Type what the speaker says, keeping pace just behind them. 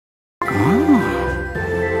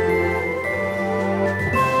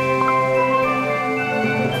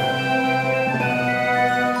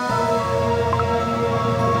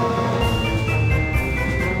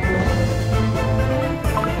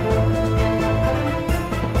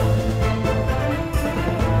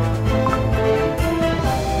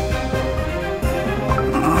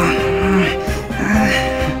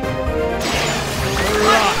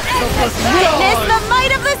Witness the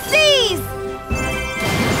might of the seas!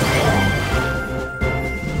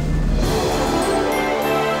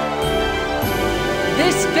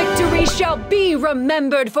 This victory shall be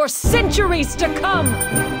remembered for centuries to come!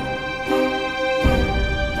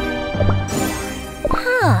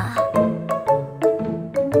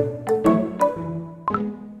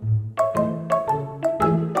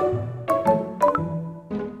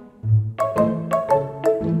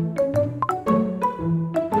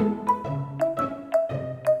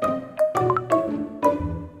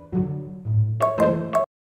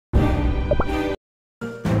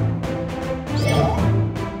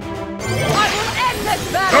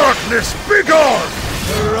 Darkness, begone!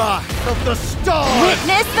 The wrath of the stars!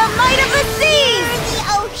 Witness the might of the seas! The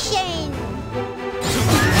ocean!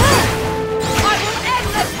 I will end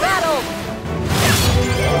this battle!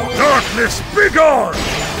 Darkness, begone!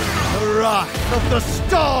 The wrath of the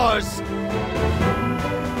stars!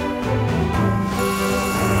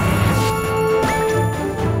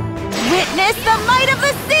 Witness the might of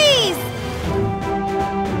the seas!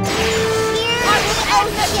 I will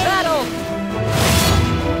end this battle!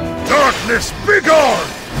 Darkness, begone!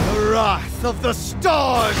 The wrath of the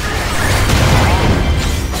stars!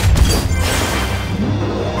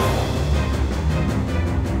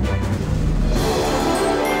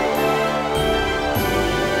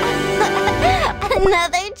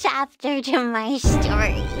 Another chapter to my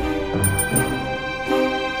story.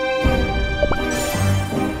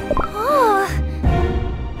 Oh.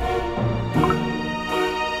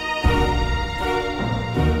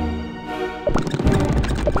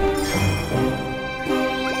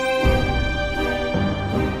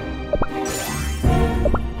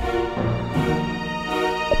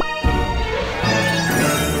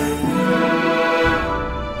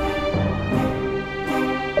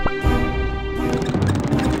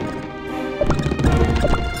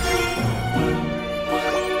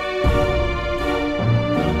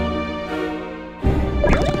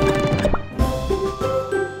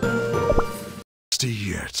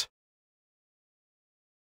 Yet.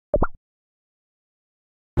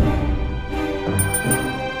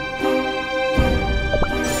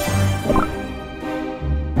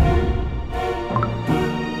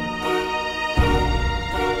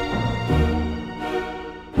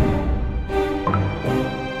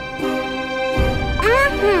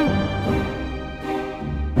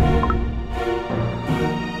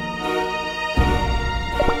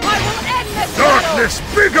 Darkness,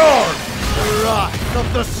 begone! The wrath of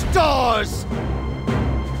the stars!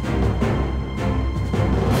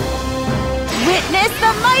 Witness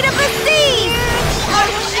the might of the seas! I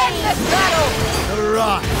will end this battle! The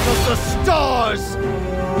wrath of the stars!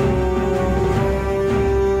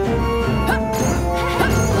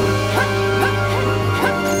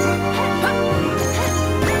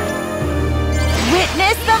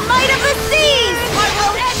 Witness the might of the seas! I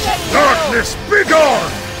will end this battle! Darkness,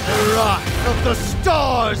 begone! The wrath of the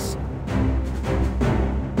stars!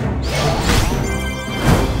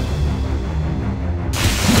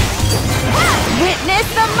 Witness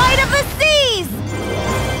the might of the seas!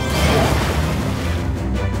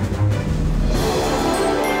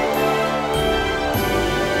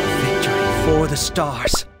 Victory for the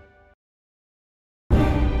stars.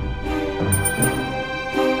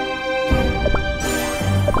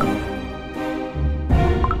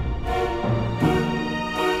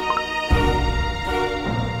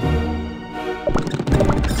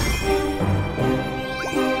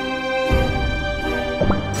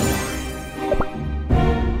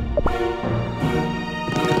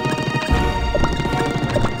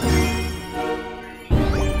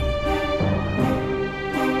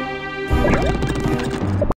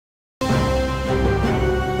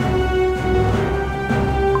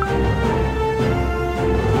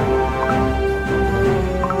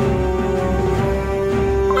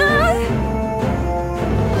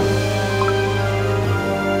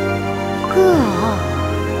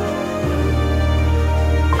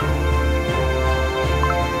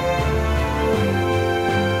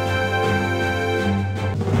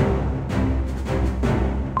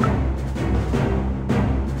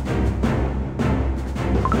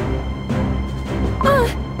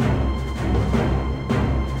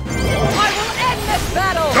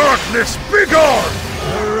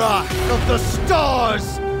 the stars!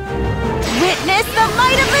 Witness the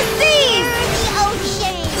might of the seas! The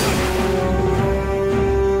ocean!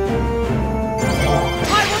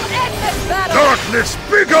 I will end this battle! Darkness,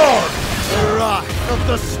 begone! The wrath of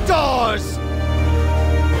the stars!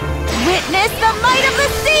 Witness the might of the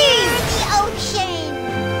seas! The ocean!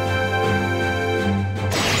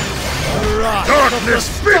 The wrath Darkness,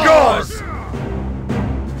 of the stars!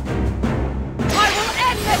 I will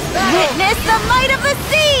end this battle! Witness the might of the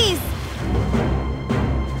seas!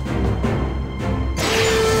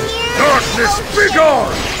 Darkness,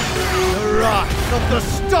 begone! The wrath of the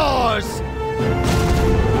stars!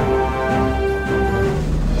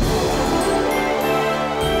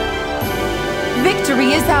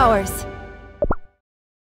 Victory is ours!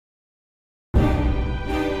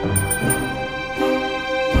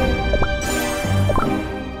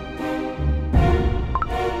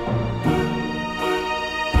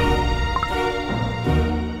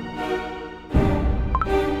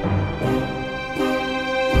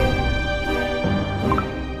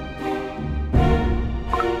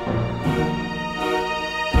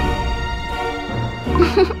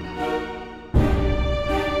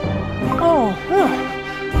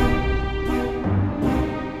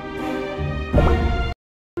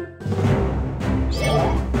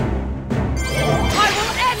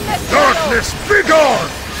 Darkness, begone!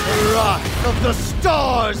 The wrath of the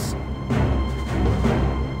stars!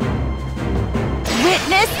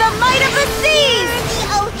 Witness the might of the seas! The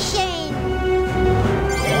ocean!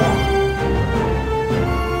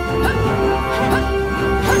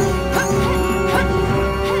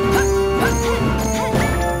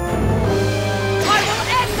 I will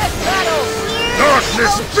end this battle!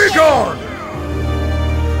 Darkness, begone!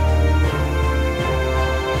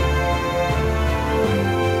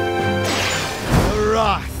 The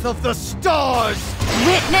wrath of the stars!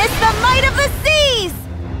 Witness the might of the seas!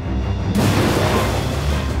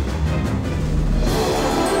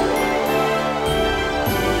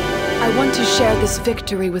 I want to share this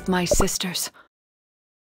victory with my sisters.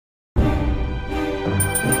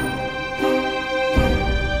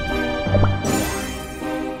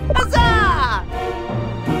 Huzzah!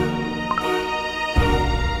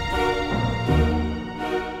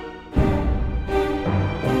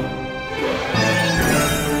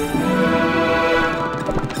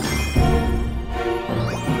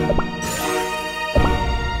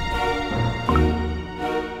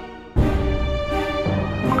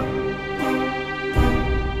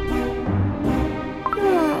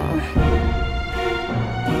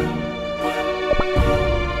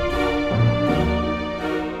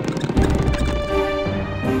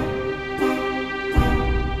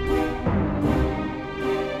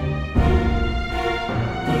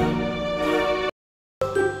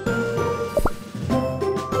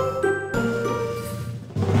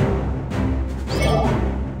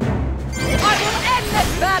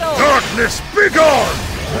 Darkness, begone!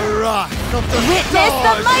 The wrath of the Witness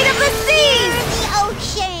stars! the might of the seas! The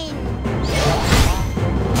ocean!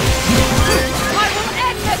 I will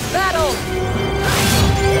end this battle!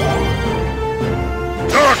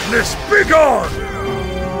 Darkness, begone!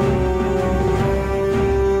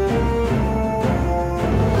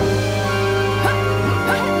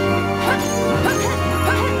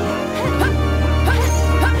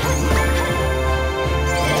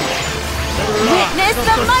 Witness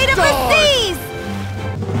the might of the seas!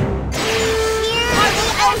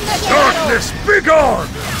 Darkness, begone!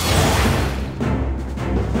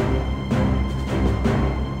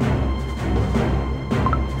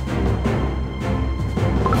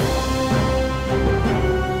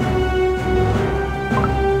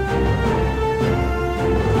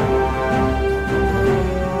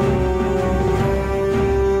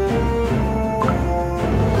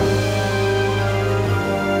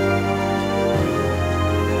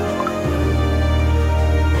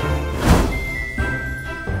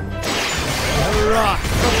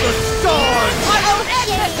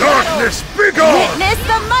 Darkness, begone! Witness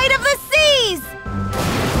the might of the seas!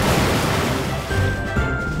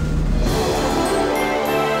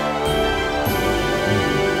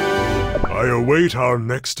 I await our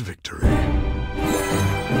next victory.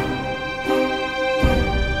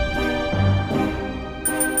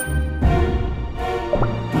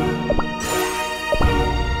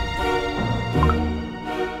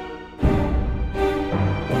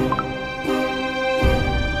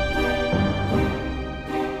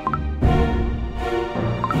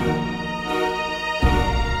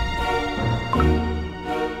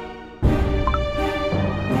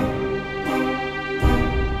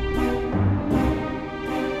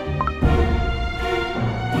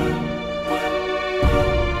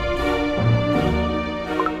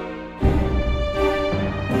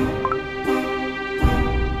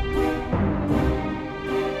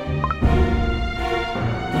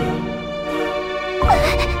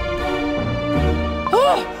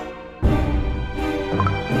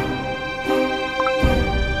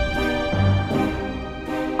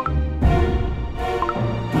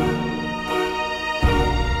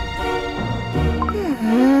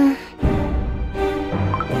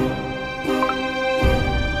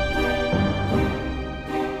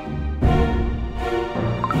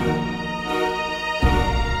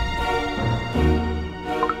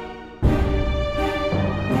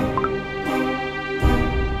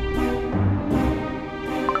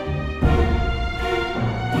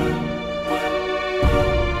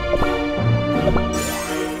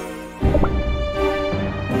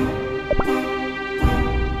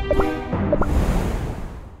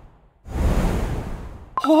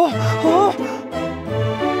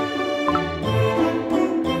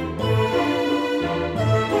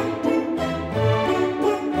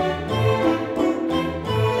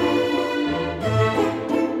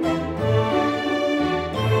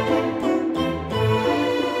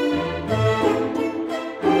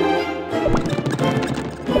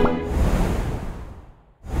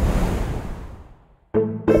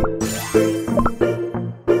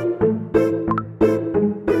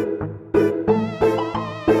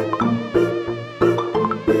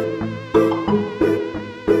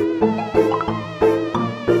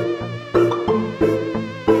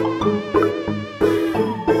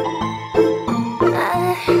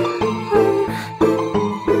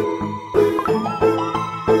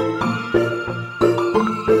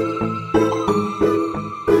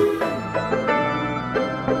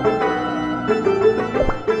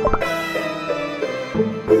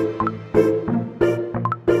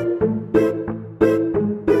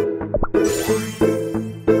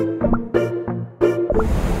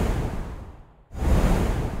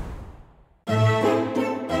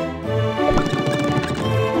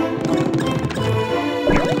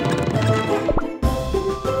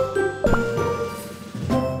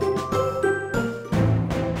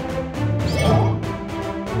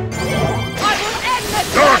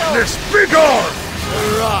 Darkness, begone!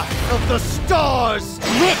 The wrath of the stars!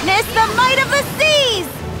 Witness the might of the seas!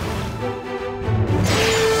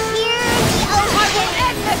 Hear the I will ocean!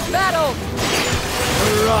 end this battle!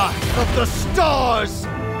 The wrath of the stars!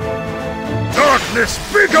 Darkness,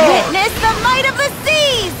 begone! Witness the might of the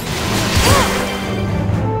seas!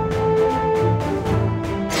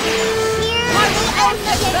 Hear I will the end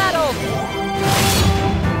this ocean! battle!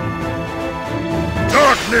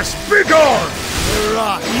 Darkness, begone! The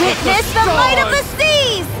wrath Witness of the the might of the stars!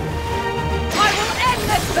 seas! I will end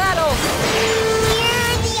this battle! Hear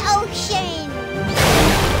the ocean!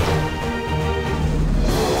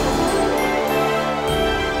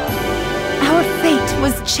 Our fate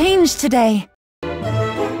was changed today.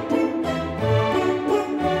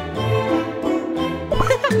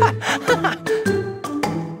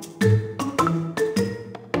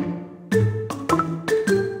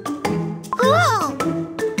 Cool!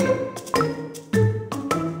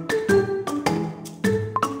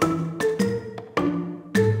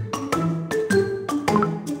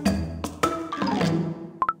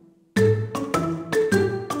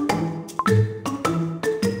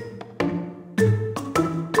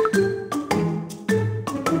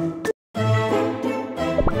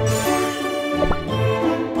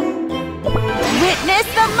 Witness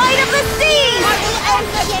the might of the seas! I will end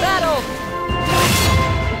this battle!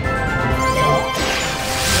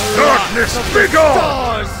 Darkness, begone!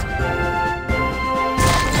 Stars!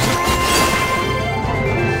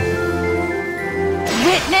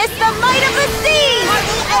 Witness the might of the seas! I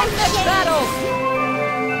will end this battle!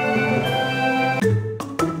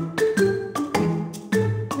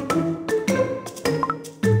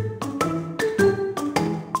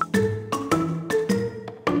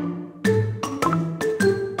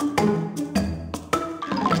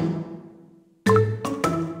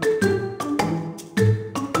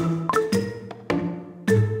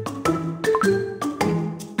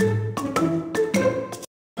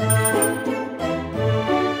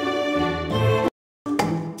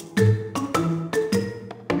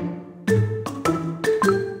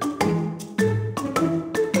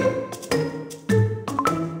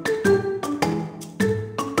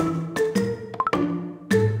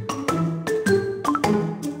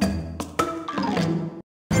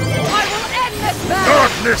 I will end this battle!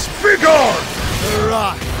 Darkness, begone! The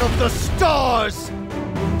wrath of the stars!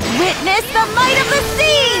 Witness the might of the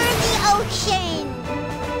seas! The ocean!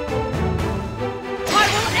 I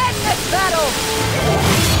will end this battle!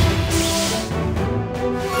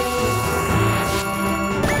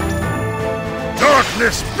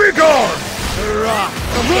 Darkness, begone! The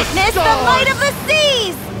wrath of Witness the the stars! might of the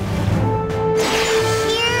seas!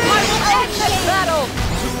 Hear I will the end this ocean! battle!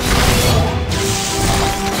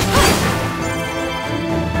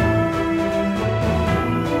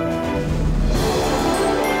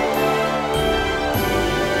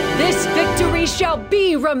 This victory shall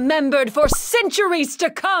be remembered for centuries to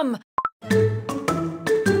come!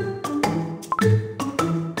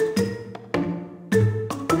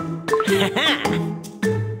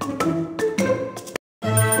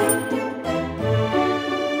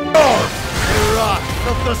 The wrath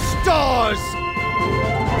of the stars!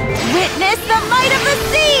 Witness the might of the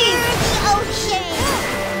seas! The ocean!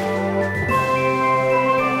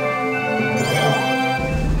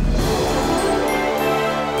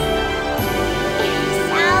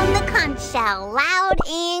 Sound the conch shell loud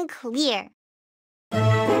and clear.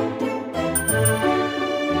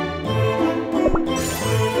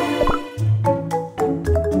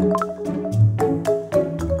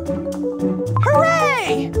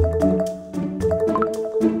 Hooray!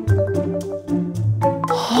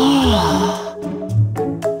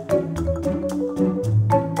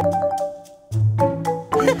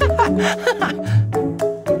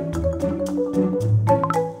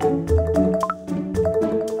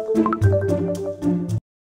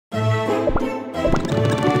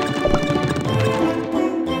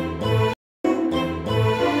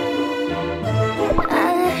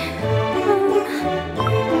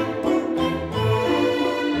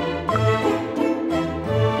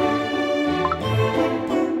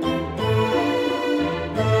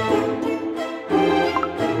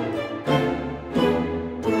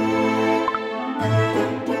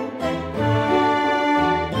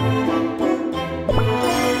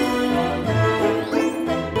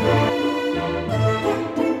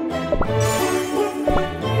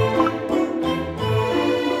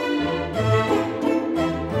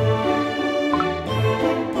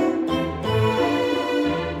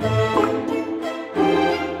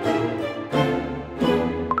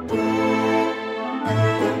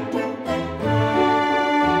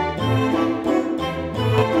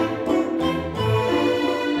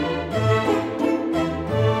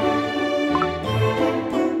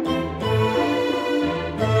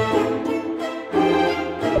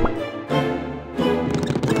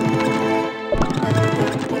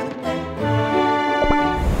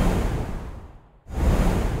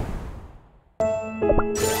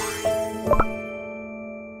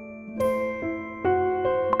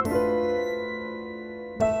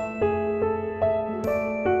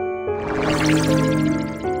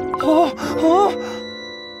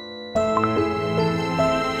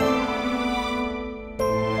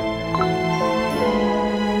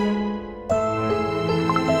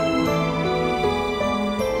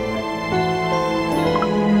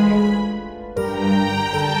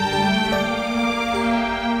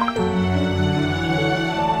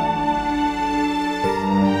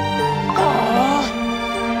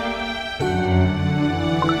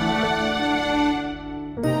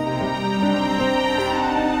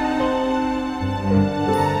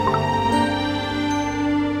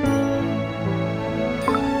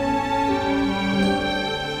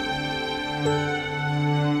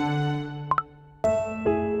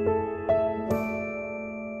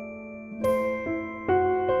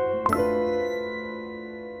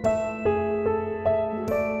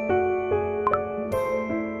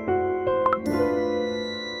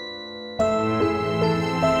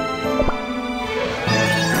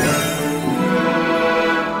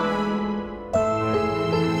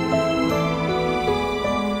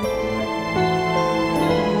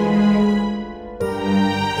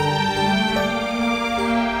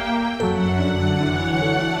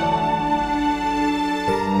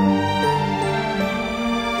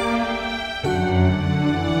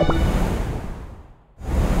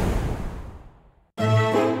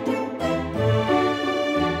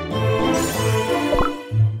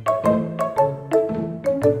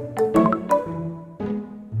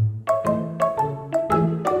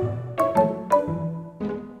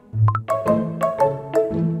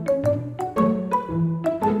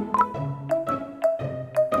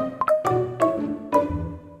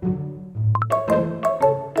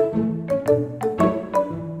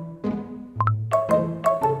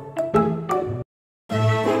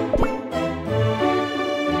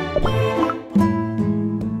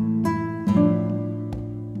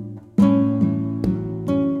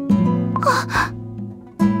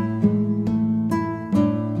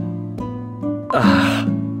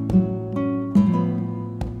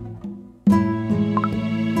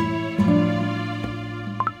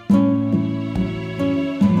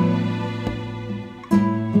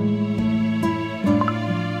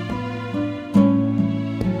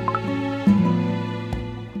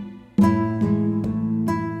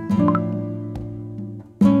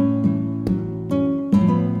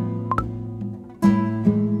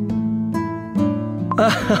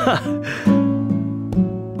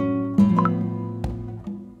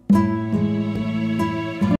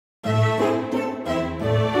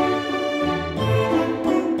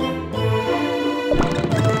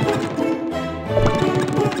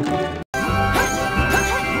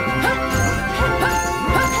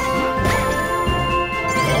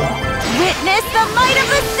 Witness the might of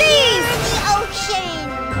the seas! The ocean!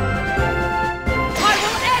 I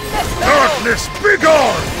will end this battle! Darkness,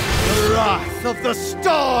 begone! The wrath of the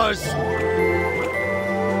stars!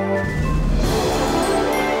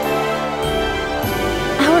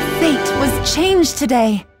 Our fate was changed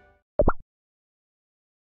today.